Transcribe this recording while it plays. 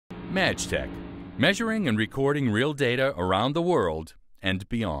MadgeTech, measuring and recording real data around the world and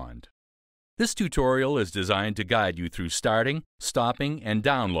beyond. This tutorial is designed to guide you through starting, stopping, and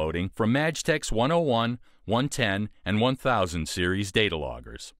downloading from MadgeTech's 101, 110, and 1000 series data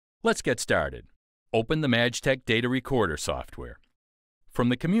loggers. Let's get started. Open the MadgeTech Data Recorder software. From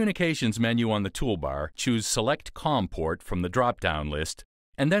the Communications menu on the toolbar, choose Select COM port from the drop-down list,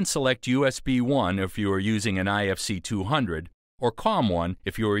 and then select USB 1 if you are using an IFC 200, or COM 1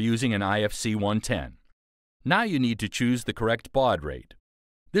 if you are using an IFC 110. Now you need to choose the correct baud rate.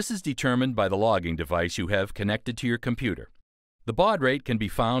 This is determined by the logging device you have connected to your computer. The baud rate can be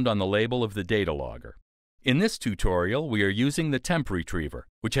found on the label of the data logger. In this tutorial, we are using the temp retriever,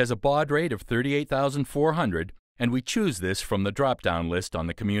 which has a baud rate of 38,400, and we choose this from the drop-down list on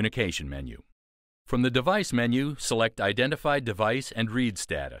the Communication menu. From the Device menu, select Identify Device and Read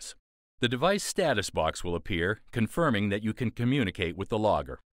Status. The device status box will appear, confirming that you can communicate with the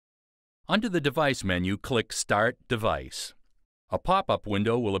logger. Under the Device menu, click Start Device. A pop-up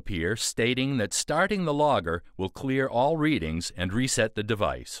window will appear stating that starting the logger will clear all readings and reset the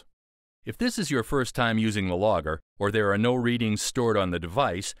device. If this is your first time using the logger, or there are no readings stored on the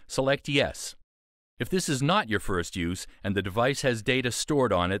device, select Yes. If this is not your first use and the device has data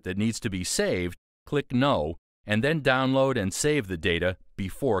stored on it that needs to be saved, click No, and then download and save the data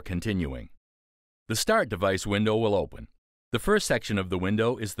before continuing. The Start Device window will open. The first section of the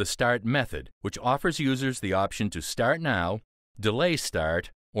window is the Start method, which offers users the option to start now, delay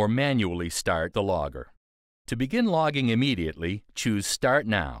start, or manually start the logger. To begin logging immediately, choose Start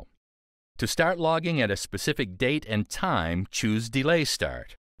Now. To start logging at a specific date and time, choose Delay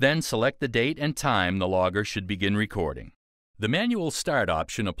Start. Then select the date and time the logger should begin recording. The Manual Start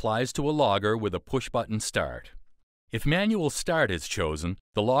option applies to a logger with a push-button start. If Manual Start is chosen,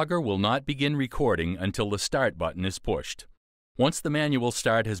 the logger will not begin recording until the Start button is pushed. Once the Manual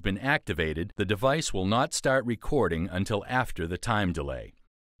Start has been activated, the device will not start recording until after the time delay.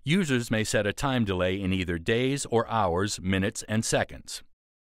 Users may set a time delay in either days or hours, minutes, and seconds.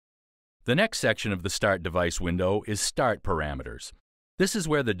 The next section of the Start Device window is Start Parameters. This is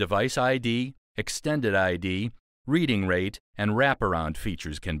where the device ID, extended ID, reading rate, and wraparound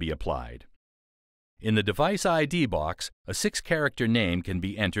features can be applied. In the device ID box, a 6-character name can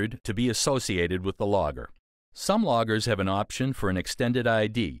be entered to be associated with the logger. Some loggers have an option for an extended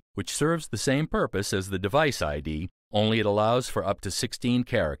ID, which serves the same purpose as the device ID, only it allows for up to 16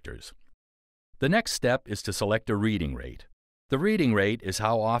 characters. The next step is to select a reading rate. The reading rate is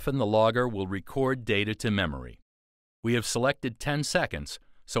how often the logger will record data to memory. We have selected 10 seconds,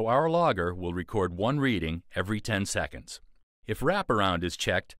 so our logger will record one reading every 10 seconds. If wraparound is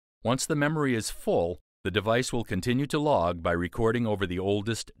checked, once the memory is full, the device will continue to log by recording over the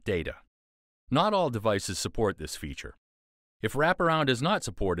oldest data. Not all devices support this feature. If wraparound is not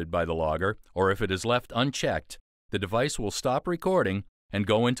supported by the logger, or if it is left unchecked, the device will stop recording and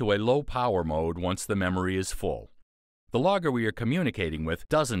go into a low power mode once the memory is full. The logger we are communicating with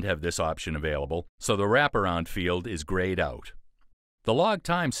doesn't have this option available, so the wraparound field is grayed out. The Log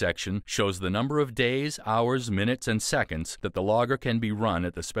Time section shows the number of days, hours, minutes, and seconds that the logger can be run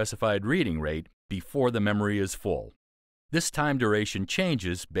at the specified reading rate before the memory is full. This time duration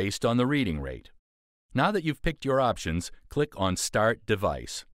changes based on the reading rate. Now that you've picked your options, click on Start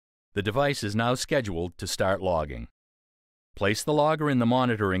Device. The device is now scheduled to start logging. Place the logger in the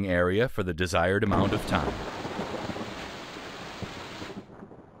monitoring area for the desired amount of time.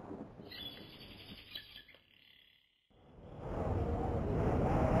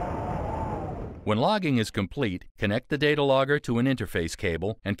 When logging is complete, connect the data logger to an interface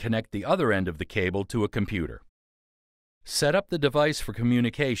cable and connect the other end of the cable to a computer. Set up the device for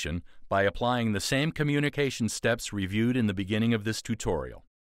communication by applying the same communication steps reviewed in the beginning of this tutorial.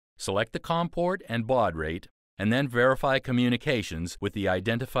 Select the COM port and baud rate, and then verify communications with the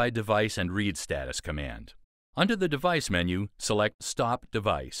Identify Device and Read Status command. Under the Device menu, select Stop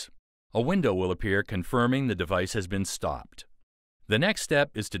Device. A window will appear confirming the device has been stopped. The next step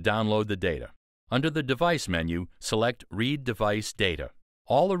is to download the data. Under the Device menu, select Read Device Data.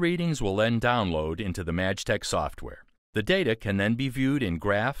 All the readings will then download into the MadgeTech software. The data can then be viewed in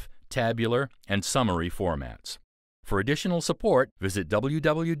graph, tabular, and summary formats. For additional support, visit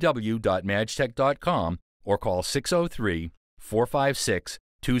www.madgetech.com or call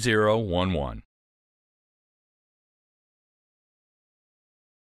 603-456-2011.